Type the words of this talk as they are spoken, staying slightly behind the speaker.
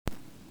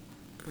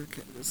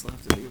Okay, this will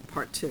have to be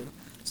part two.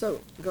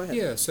 So, go ahead.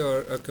 Yeah,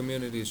 so our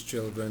community's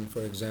children,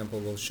 for example,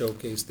 will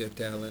showcase their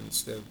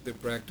talents. They're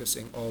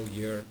practicing all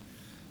year.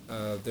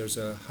 There's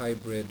a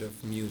hybrid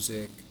of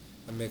music,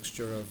 a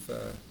mixture of,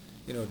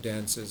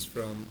 dances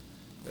from,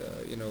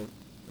 you know,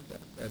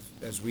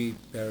 as we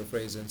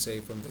paraphrase and say,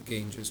 from the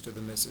Ganges to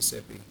the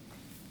Mississippi.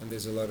 And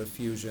there's a lot of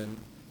fusion.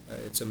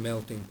 It's a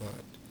melting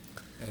pot.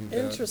 And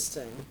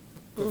Interesting.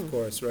 of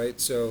course, right?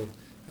 So,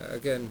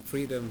 again,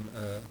 freedom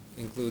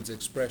includes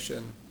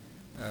expression,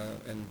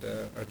 and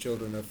our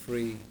children are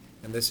free,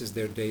 and this is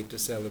their day to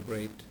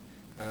celebrate,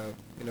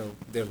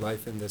 their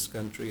life in this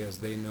country as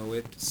they know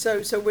it.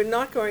 So we're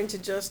not going to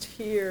just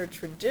hear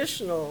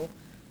traditional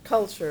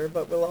culture,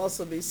 but we'll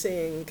also be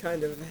seeing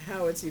kind of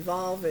how it's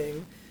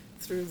evolving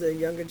through the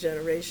younger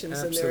generations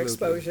and their Absolutely.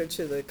 exposure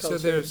to the culture.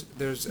 So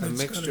there's a That's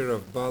mixture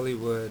of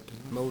Bollywood,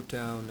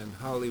 Motown, and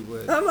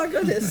Hollywood. Oh my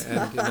goodness!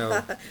 And,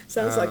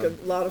 Sounds like a um,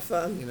 lot of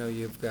fun.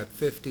 You've got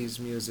 50s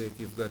music,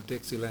 you've got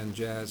Dixieland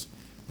jazz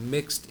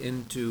mixed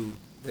into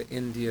the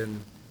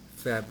Indian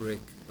fabric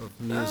of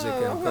music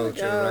Oh, I and wanna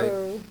culture, right?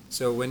 go.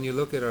 So when you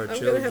look at our I'm going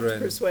to have to children,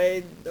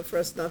 persuade for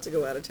us not to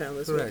go out of town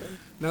this correct. weekend.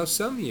 Now,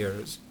 some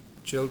years,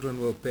 children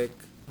will pick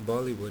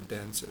Bollywood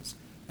dances,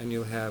 and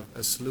you'll have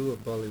a slew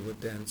of Bollywood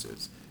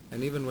dances.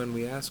 And even when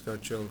we ask our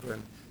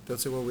children, they'll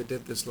say, well, we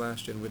did this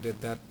last year, and we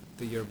did that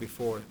the year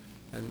before.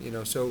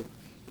 And, so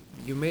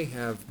you may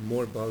have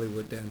more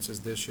Bollywood dances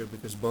this year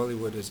because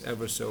Bollywood is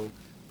ever so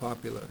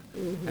popular.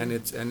 Mhm. And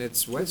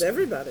it's With Western.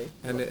 everybody.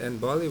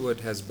 And Bollywood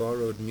has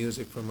borrowed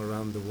music from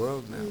around the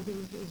world now.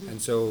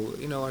 And so,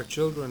 our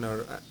children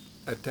are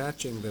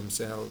attaching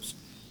themselves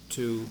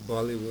to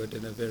Bollywood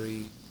in a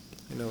very,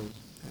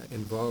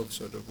 involved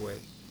sort of way.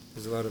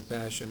 There's a lot of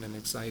passion and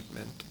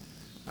excitement.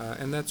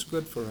 And that's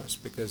good for us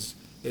because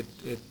it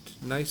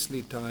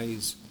nicely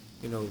ties,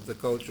 the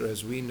culture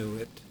as we knew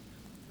it.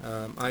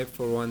 I,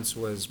 for once,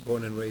 was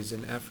born and raised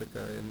in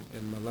Africa,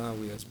 in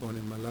Malawi. I was born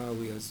in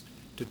Malawi as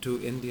to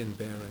two Indian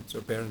parents,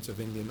 or parents of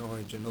Indian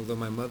origin, although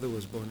my mother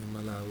was born in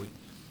Malawi.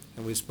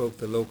 And we spoke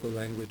the local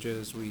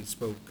languages. We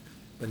spoke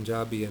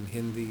Punjabi and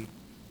Hindi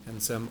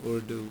and some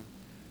Urdu.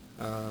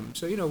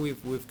 So,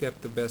 we've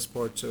kept the best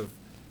parts of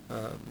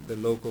the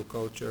local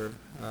culture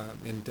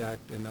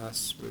intact in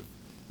us.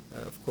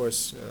 Of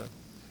course,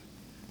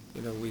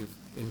 we've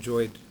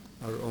enjoyed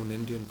our own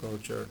Indian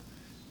culture,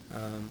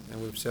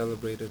 and we've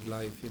celebrated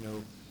life,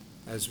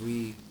 as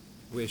we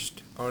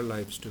wished our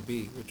lives to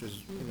be, which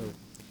was,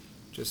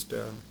 just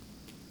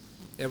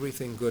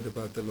everything good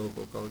about the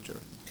local culture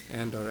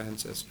and our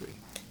ancestry.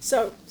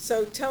 So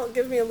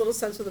give me a little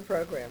sense of the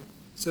program.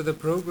 So the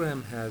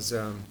program has,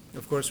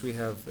 of course, we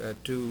have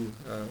two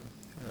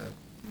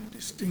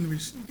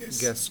Distinguished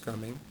guests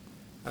coming.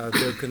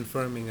 They're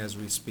confirming as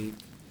we speak.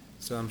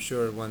 So I'm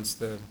sure once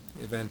the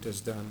event is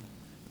done,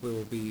 we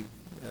will be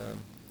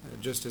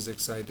just as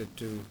excited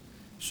to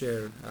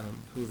share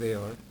who they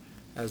are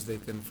as they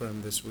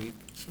confirm this week.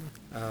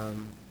 Sure.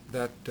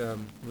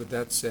 With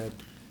that said,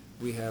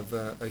 we have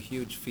a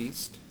huge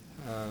feast.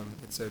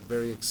 It's a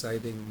very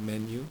exciting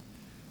menu.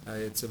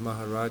 It's a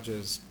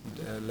Maharaja's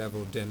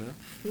level dinner.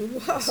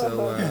 Wow.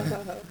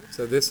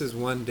 So this is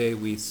one day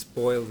we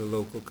spoil the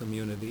local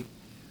community.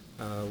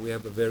 We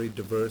have a very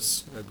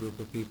diverse group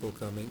of people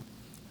coming.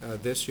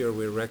 This year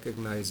we're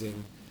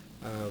recognizing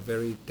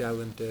very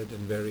talented and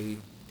very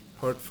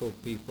heartful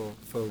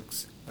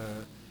folks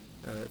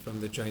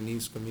from the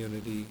Chinese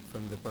community,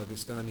 from the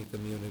Pakistani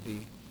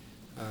community,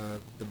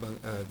 the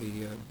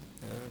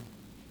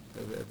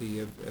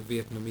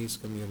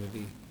Vietnamese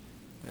community,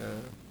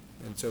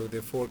 and so there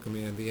are four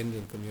communities, the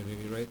Indian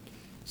community, right?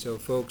 So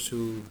folks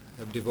who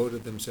have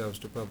devoted themselves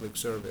to public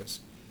service,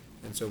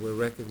 and so we're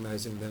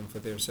recognizing them for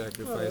their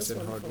sacrifice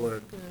and hard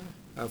work. Yeah.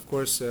 Of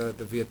course, the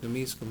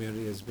Vietnamese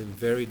community has been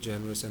very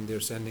generous, and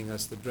they're sending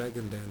us the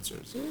dragon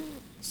dancers.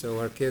 So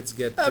our kids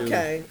get to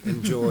Okay.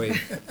 enjoy.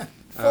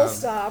 Full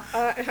stop.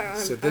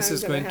 So this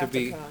is going to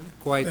be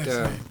quite That's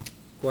a, right.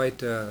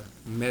 quite a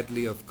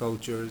medley of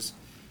cultures,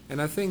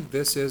 and I think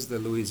this is the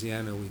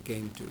Louisiana we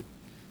came to.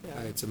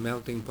 Yeah. It's a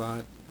melting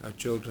pot. Our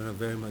children are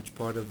very much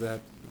part of that.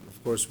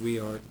 Of course, we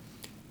are,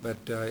 but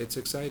it's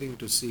exciting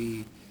to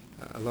see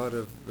a lot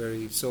of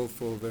very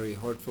soulful, very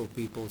heartful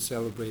people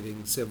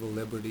celebrating civil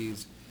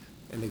liberties.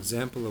 An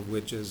example of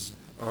which is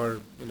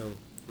our,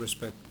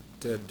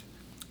 respected,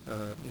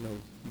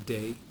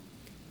 day,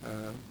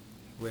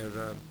 where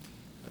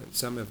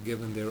some have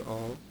given their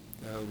all.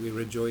 We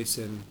rejoice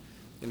in,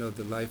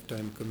 the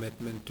lifetime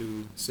commitment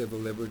to civil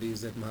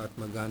liberties that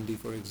Mahatma Gandhi,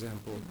 for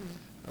example,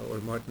 or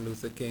Martin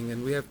Luther King,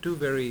 and we have two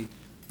very,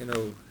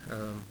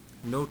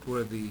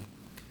 noteworthy,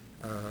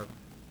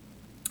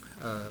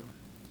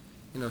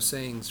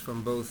 sayings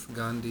from both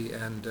Gandhi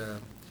and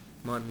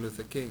Martin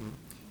Luther King.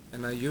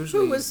 And I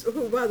usually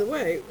Who, by the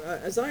way,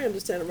 as I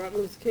understand it, Martin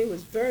Luther King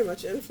was very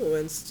much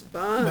influenced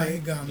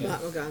by Gandhi.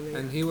 Mahatma Gandhi.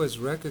 and he was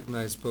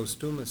recognized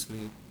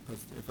posthumously,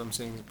 if I'm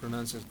saying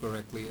pronounce it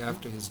correctly,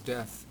 after his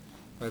death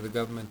by the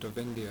government of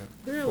India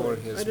Really? for I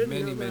his didn't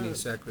many, know many that.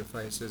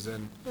 sacrifices.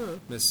 And Huh.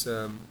 Miss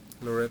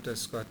Loretta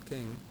Scott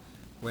King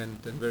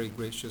went and very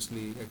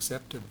graciously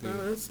accepted the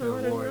Oh, that's the not, I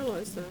didn't award.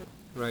 realize that.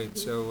 Right.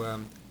 So,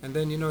 and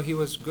then he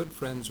was good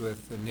friends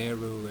with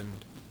Nehru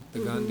and the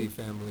Gandhi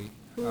family,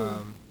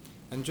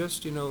 and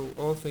just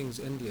all things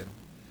Indian.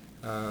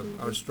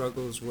 Our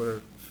struggles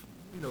were,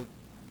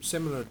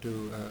 similar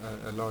to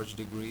a large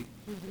degree,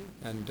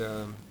 and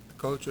the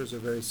cultures are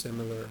very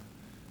similar,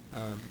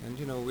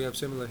 and we have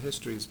similar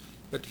histories.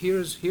 But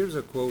here's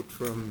a quote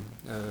from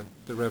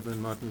the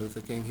Reverend Martin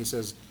Luther King. He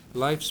says,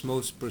 "Life's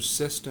most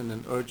persistent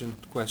and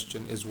urgent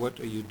question is, what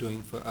are you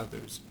doing for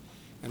others?"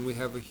 And we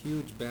have a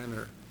huge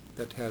banner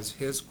that has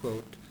his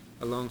quote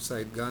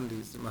alongside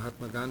Gandhi's,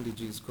 Mahatma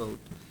Gandhiji's quote.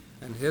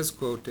 And his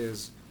quote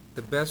is,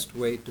 "The best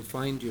way to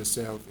find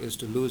yourself is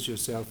to lose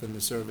yourself in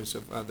the service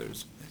of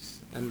others."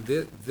 And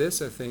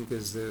this I think,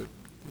 is the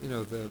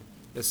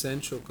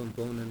essential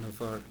component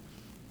of our,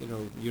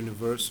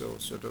 universal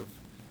sort of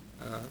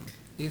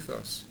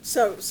ethos.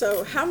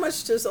 So how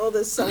much does all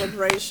this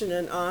celebration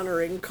and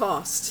honoring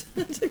cost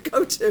to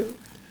go to?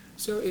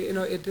 So,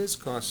 it is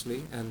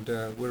costly, and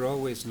we're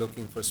always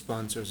looking for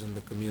sponsors in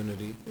the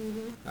community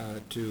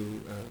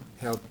to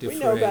help defray.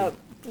 We know about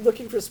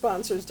looking for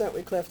sponsors, don't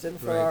we, Clifton,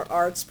 for our Right.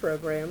 arts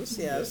programs,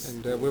 yes.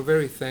 And we're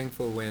very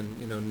thankful when,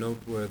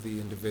 noteworthy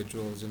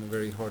individuals in a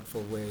very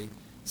heartful way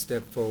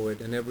step forward,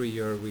 and every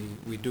year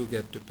we do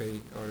get to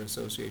pay our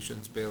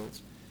association's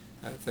bills.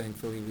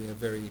 Thankfully, we have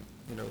very,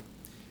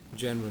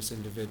 generous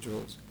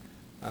individuals.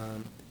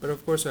 But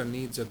of course, our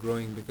needs are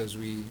growing because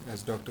we,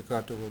 as Dr.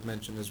 Carter will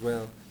mention as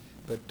well,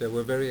 but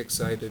we're very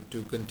excited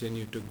to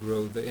continue to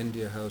grow the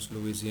India House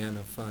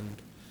Louisiana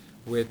Fund,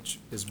 which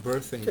is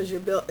birthing. Because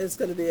it's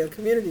going to be a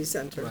community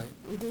center.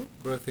 Right.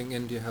 Birthing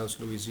India House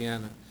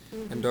Louisiana.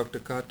 And Dr.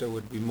 Carter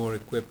would be more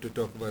equipped to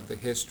talk about the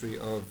history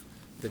of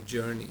the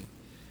journey.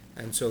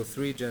 And so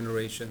 3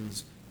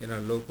 generations in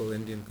our local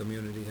Indian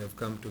community have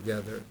come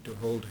together to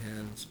hold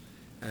hands,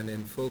 and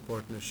in full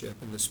partnership.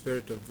 And the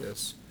spirit of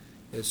this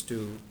is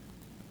to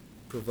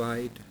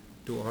provide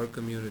to our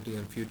community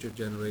and future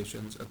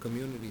generations a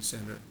community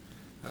center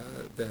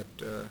that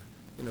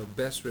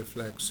best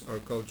reflects our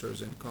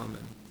cultures in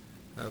common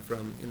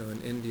from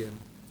an Indian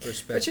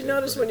perspective. But you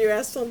notice when you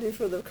ask somebody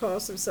for the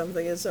cost of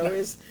something, it's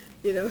always,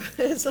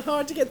 it's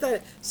hard to get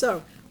that.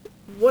 So,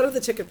 what are the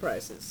ticket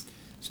prices?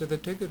 So the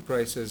ticket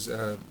prices,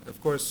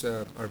 of course,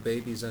 our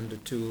babies under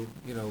 2,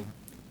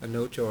 are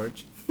no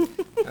charge.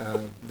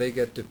 They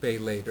get to pay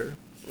later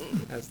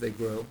as they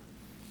grow.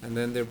 And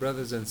then their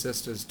brothers and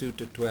sisters, 2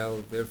 to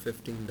 12, they're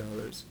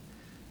 $15.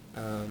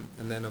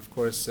 And then, of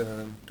course,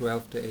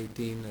 12 to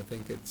 18, I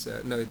think it's,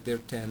 no, they're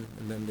 10,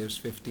 and then there's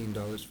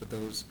 $15 for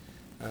those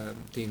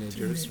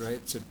teenagers,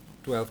 right? So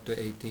 12 to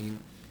 18.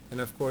 And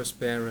of course,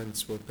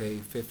 parents will pay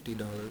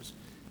 $50,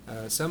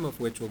 some of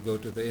which will go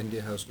to the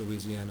India House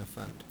Louisiana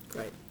Fund.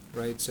 Right.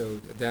 Right,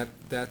 so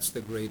that's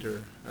the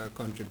greater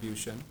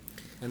contribution.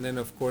 And then,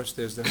 of course,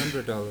 there's the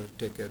 $100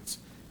 tickets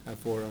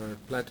for our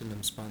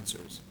platinum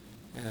sponsors.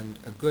 And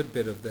a good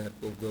bit of that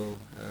will go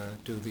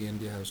to the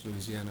India House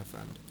Louisiana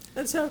Fund.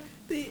 And so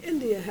the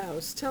India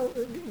House,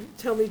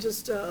 tell me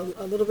just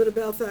a little bit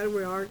about that.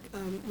 We are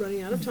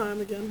running out of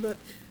time again, but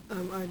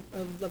I'd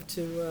love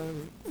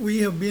to.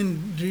 We have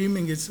been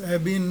dreaming.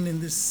 I've been in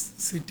this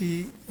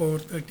city for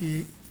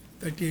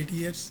 38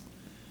 years,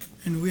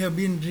 and we have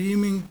been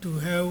dreaming to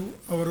have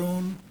our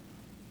own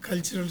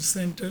cultural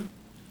center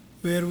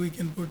where we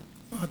can put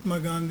Mahatma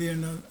Gandhi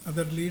and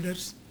other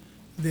leaders,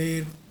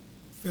 their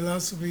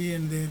philosophy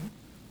and their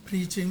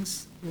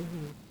preachings.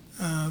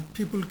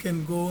 People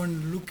can go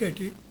and look at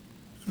it,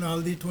 and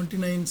all the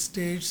 29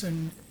 states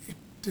and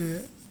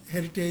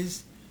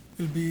heritage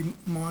will be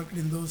marked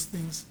in those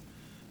things.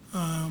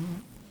 A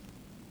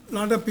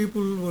lot of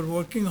people were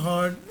working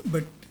hard,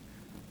 but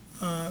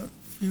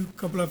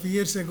couple of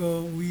years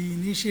ago we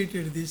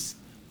initiated this.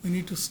 We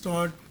need to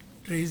start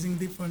raising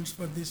the funds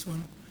for this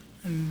one,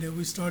 and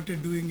we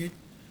started doing it,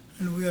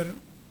 and we are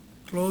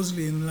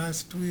closely in the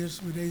last 2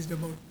 years we raised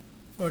about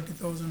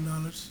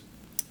 $40,000.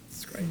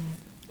 That's great.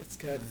 That's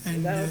good.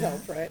 And, That'll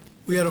help, right?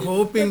 We are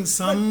hoping But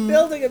some.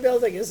 building a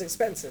building is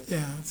expensive.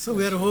 Yeah, so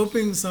we are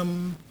hoping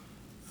some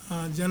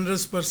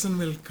generous person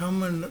will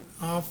come and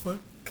offer,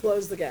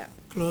 Close the gap.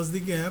 close the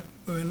gap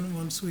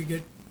once we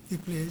get the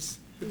place.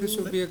 But this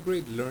will be a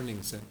great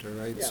learning center,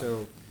 right? Yeah.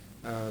 So,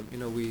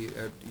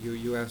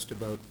 you asked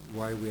about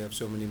why we have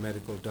so many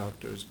medical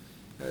doctors.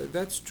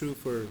 That's true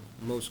for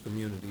most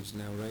communities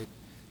now, right?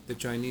 The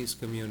Chinese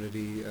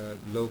community,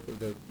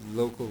 the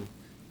local,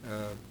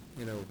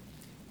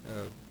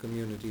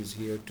 communities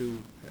here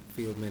too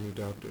field many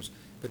doctors.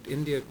 But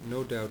India,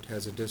 no doubt,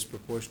 has a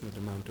disproportionate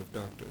amount of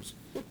doctors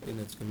in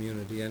its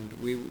community, and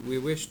we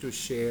wish to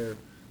share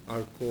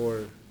our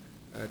core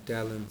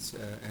talents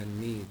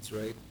and needs,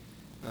 right?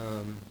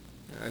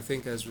 I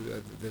think as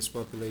this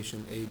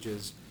population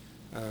ages,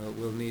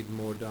 we'll need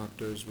more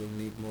doctors, we'll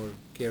need more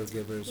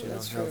caregivers,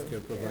 That's true.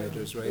 healthcare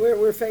providers, Yeah. right?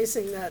 We're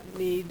facing that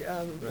need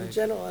in Right.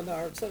 general in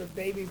our sort of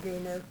baby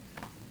boomer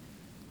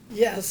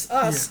Yes,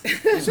 us.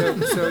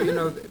 So you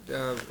know,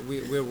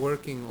 we're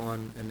working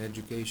on an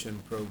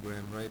education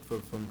program, right,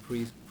 from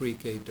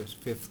pre-K to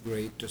fifth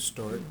grade to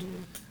start.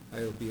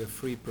 It'll be a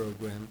free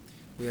program.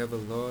 We have a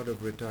lot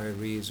of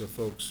retirees or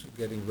folks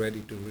getting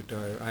ready to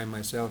retire. I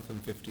myself am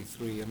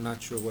 53. I'm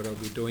not sure what I'll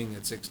be doing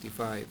at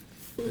 65.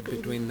 But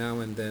between now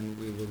and then,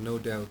 we will no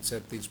doubt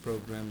set these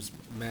programs,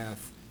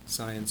 math,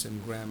 science,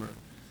 and grammar,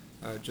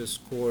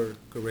 just core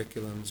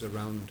curriculums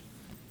around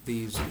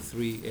these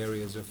three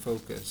areas of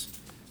focus.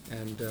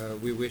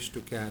 And we wish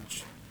to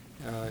catch,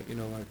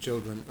 our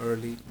children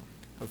early.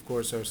 Of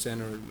course, our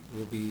center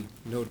will be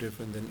no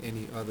different than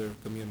any other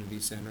community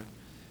center.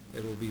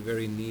 It will be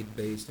very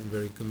need-based and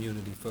very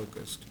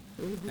community-focused.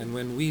 And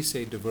when we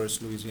say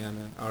diverse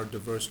Louisiana, our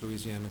diverse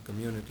Louisiana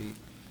community,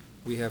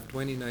 we have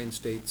 29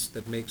 states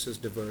that makes us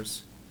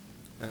diverse,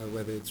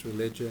 whether it's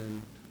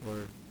religion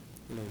or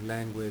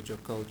language or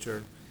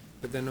culture.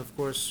 But then, of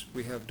course,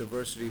 we have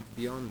diversity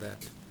beyond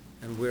that,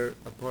 and we're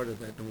a part of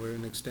that, and we're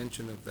an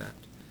extension of that.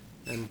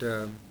 And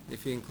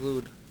if you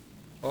include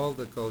all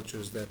the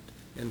cultures that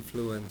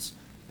influence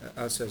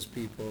us as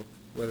people,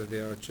 whether they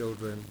are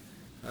children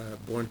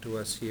born to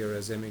us here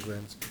as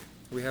immigrants,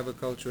 we have a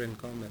culture in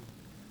common.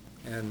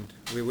 And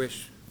we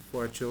wish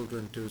for our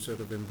children to sort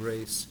of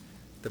embrace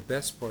the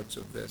best parts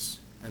of this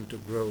and to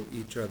grow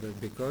each other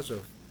because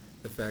of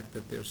the fact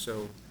that they're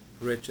so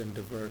rich and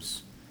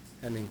diverse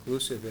and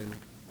inclusive in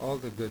all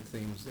the good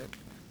things that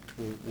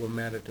will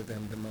matter to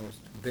them the most,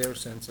 their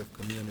sense of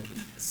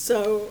community.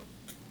 So,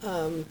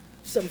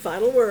 some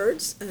final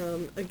words.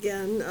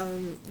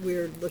 Again,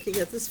 we're looking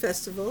at this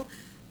festival.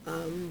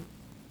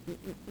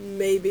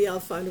 Maybe I'll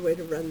find a way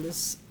to run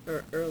this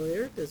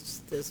earlier.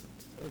 There's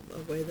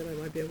a way that I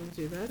might be able to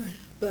do that.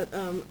 But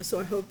so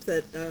I hope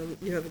that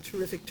you have a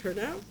terrific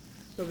turnout.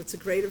 Hope it's a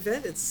great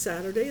event. It's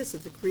Saturday. It's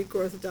at the Greek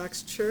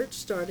Orthodox Church,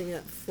 starting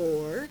at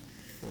 4.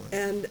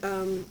 And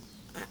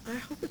I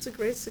hope it's a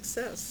great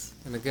success.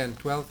 And again,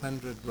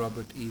 1200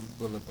 Robert E.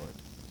 Boulevard.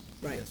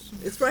 Right. Yes.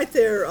 It's right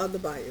there on the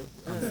bayou.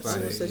 On the It's bayou,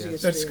 almost as you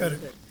yes. get to That's the end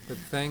of correct. it. But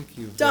thank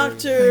you.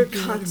 Dr. Thank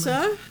you very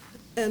Kanta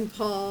and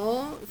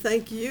Paul,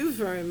 thank you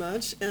very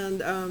much.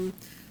 And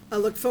I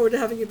look forward to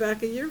having you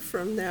back a year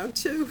from now,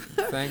 too.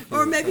 Thank you.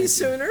 Or maybe Thank you.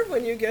 sooner,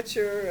 when you get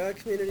your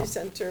community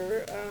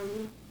center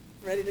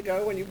ready to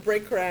go, when you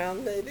break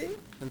ground, maybe.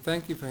 And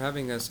thank you for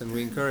having us, and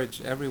we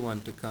encourage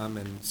everyone to come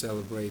and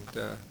celebrate,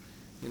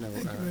 Thank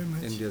you very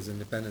much. India's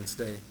Independence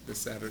Day this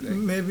Saturday.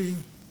 Maybe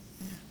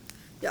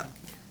Yeah.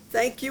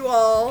 Thank you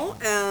all,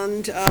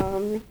 and that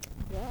is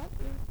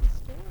the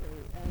story.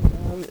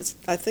 And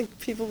I think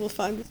people will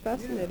find this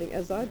fascinating,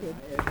 as I did.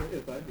 As I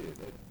did, and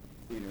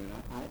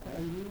are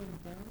you in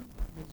town?